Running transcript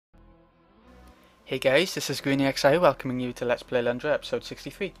Hey guys, this is GreenyXI welcoming you to Let's Play Alundra episode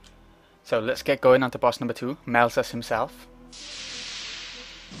 63. So let's get going on to boss number 2, Melzas himself.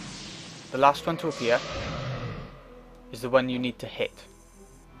 The last one to appear is the one you need to hit.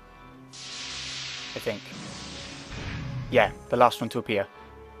 I think. Yeah, the last one to appear.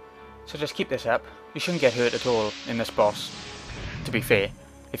 So just keep this up. You shouldn't get hurt at all in this boss, to be fair,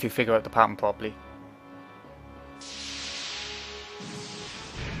 if you figure out the pattern properly.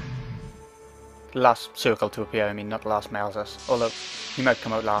 The last circle to appear, I mean, not the last Melzas, although he might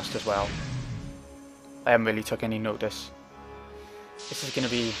come out last as well. I haven't really took any notice. This is going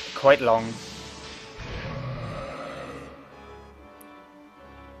to be quite long.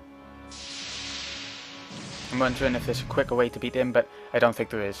 I'm wondering if there's a quicker way to beat him, but I don't think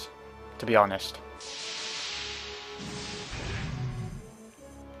there is, to be honest.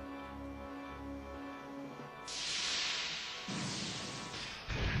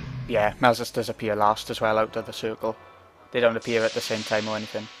 Yeah, Melzas does appear last as well out of the circle. They don't appear at the same time or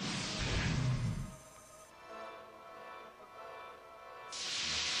anything.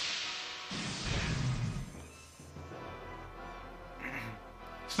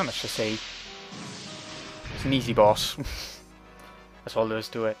 There's not much to say. It's an easy boss. That's all there is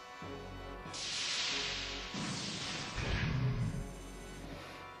to it.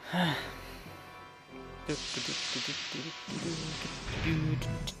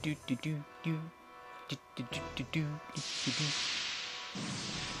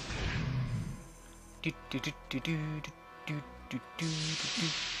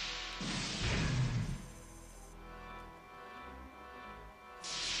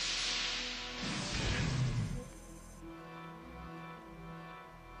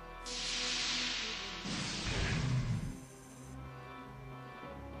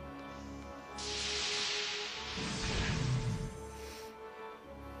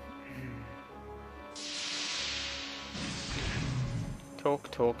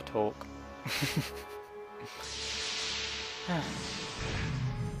 Talk, talk, talk. I'm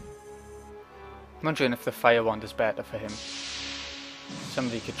wondering if the fire wand is better for him.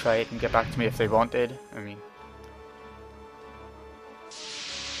 Somebody could try it and get back to me if they wanted. I mean,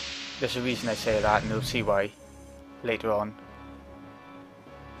 there's a reason I say that, and you'll see why later on.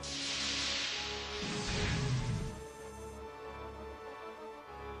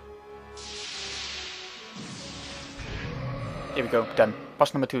 Here we go, done.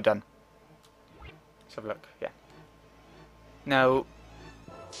 Boss number 2 done. Let's have a look, yeah. Now...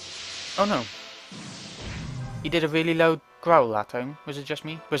 Oh no. He did a really loud growl that time. Was it just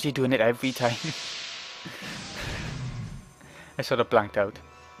me? Was he doing it every time? I sort of blanked out.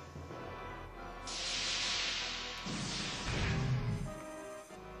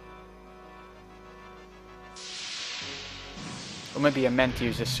 Or maybe I meant to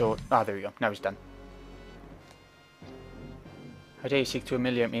use this sword. Ah, there we go. Now he's done. How dare you seek to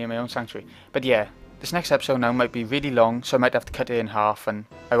humiliate me in my own sanctuary. But yeah, this next episode now might be really long, so I might have to cut it in half, and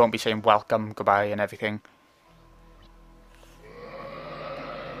I won't be saying welcome, goodbye, and everything.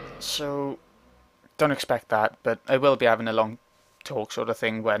 So, don't expect that, but I will be having a long talk sort of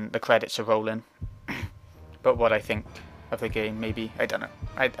thing when the credits are rolling. But what I think of the game, maybe, I don't know.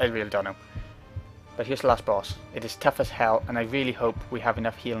 I really don't know. But here's the last boss. It is tough as hell, and I really hope we have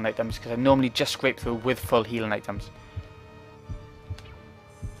enough healing items, because I normally just scrape through with full healing items.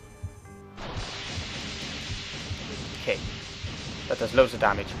 Okay, that does loads of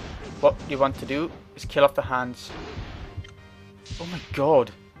damage. What you want to do is kill off the hands. Oh my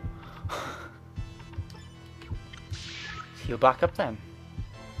god. Heal back up then.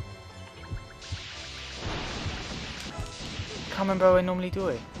 Can't remember how I normally do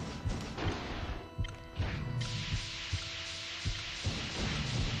it.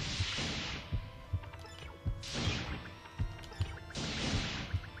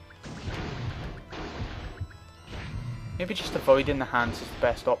 Maybe just avoiding the hands is the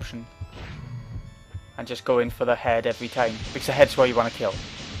best option. And just going for the head every time. Because the head's what you want to kill.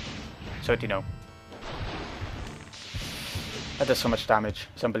 So do you know. That does so much damage.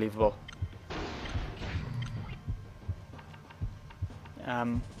 It's unbelievable.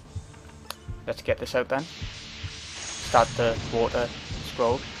 Let's get this out then. Start the water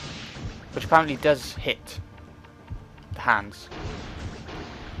scroll. Which apparently does hit the hands.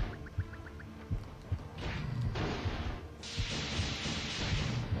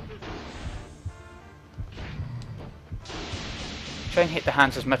 Try and hit the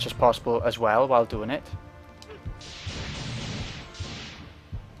hands as much as possible as well while doing it.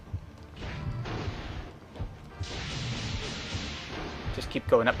 Just keep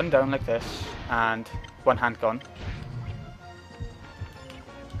going up and down like this, and one hand gone.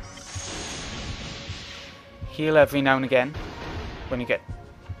 heal every now and again when you get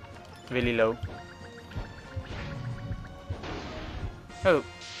really low. Oh.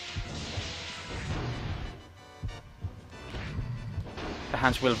 The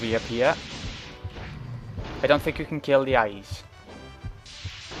hands will reappear. I don't think you can kill the eyes.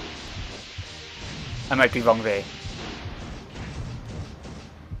 I might be wrong there.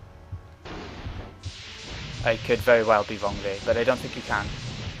 I could very well be wrong there, but I don't think you can.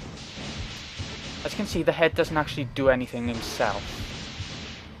 As you can see, the head doesn't actually do anything himself.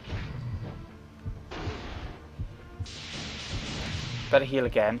 Better heal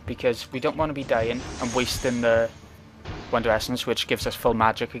again, because we don't want to be dying and wasting the Wonder Essence, which gives us full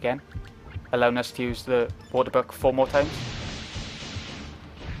magic again, allowing us to use the water book 4 more times.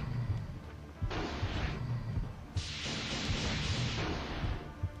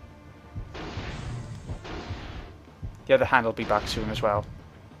 The other hand will be back soon as well.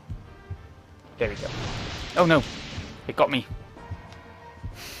 There we go. Oh no! It got me.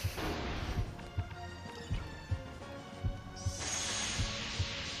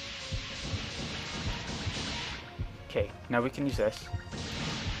 Okay, now we can use this.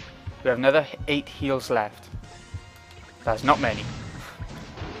 We have another 8 heals left. That's not many.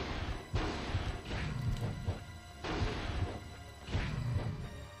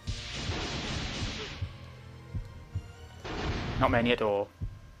 Not many at all.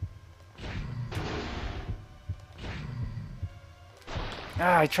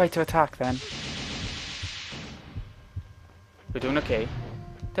 Ah, I tried to attack then. We're doing okay.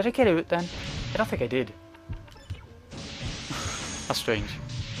 Did I get out then? I don't think I did. That's strange.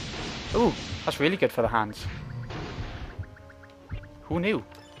 Ooh, that's really good for the hands. Who knew?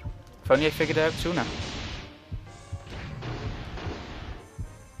 If only I figured it out sooner.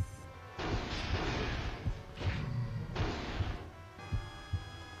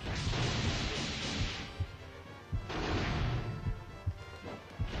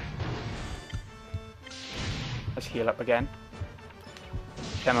 Let's heal up again.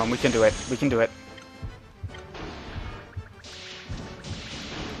 Come on, we can do it. We can do it.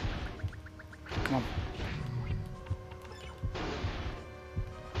 Come on.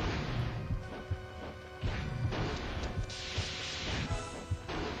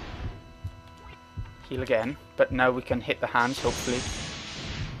 Heal again, but now we can hit the hands, hopefully.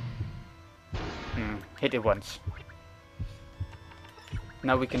 Hit it once.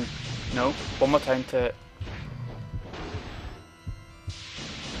 Now we can... No, one more time to...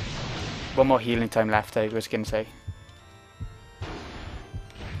 One more healing time left, I was going to say.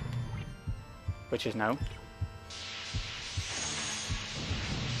 Which is now.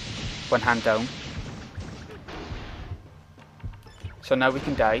 One hand down. So now we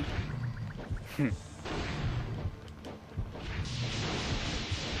can die.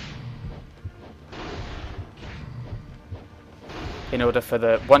 In order for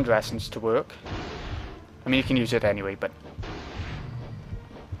the Wonder Essence to work. I mean, you can use it anyway, but...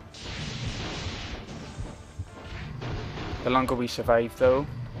 The longer we survive, though,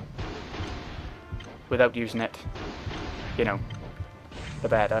 without using it, you know, the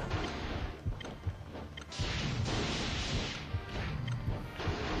better.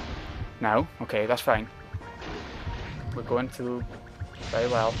 Now, okay, that's fine. We're going through very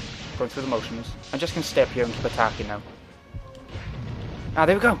well, going through the motions. I'm just going to stay up here and keep attacking now. Ah,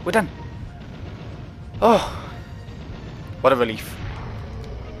 there we go, we're done. Oh, what a relief.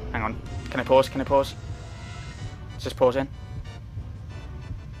 Hang on, can I pause, can I pause? Is this pausing?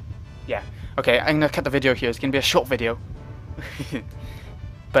 Yeah. Okay, I'm going to cut the video here. It's going to be a short video.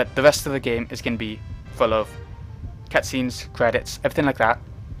 But the rest of the game is going to be full of cutscenes, credits, everything like that.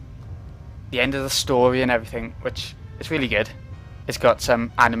 The end of the story and everything, which is really good. It's got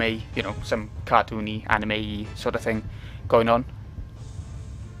some anime, you know, some cartoony, anime-y sort of thing going on.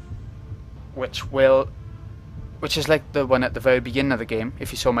 Which is like the one at the very beginning of the game,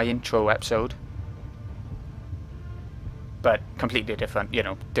 if you saw my intro episode. But completely different, you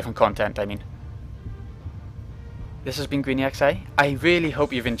know, different content, I mean. This has been GreenyXI. I really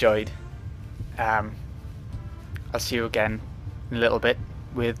hope you've enjoyed. I'll see you again in a little bit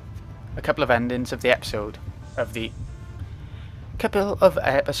with a couple of endings of the episode, of the... couple of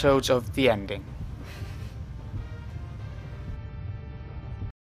episodes of the ending.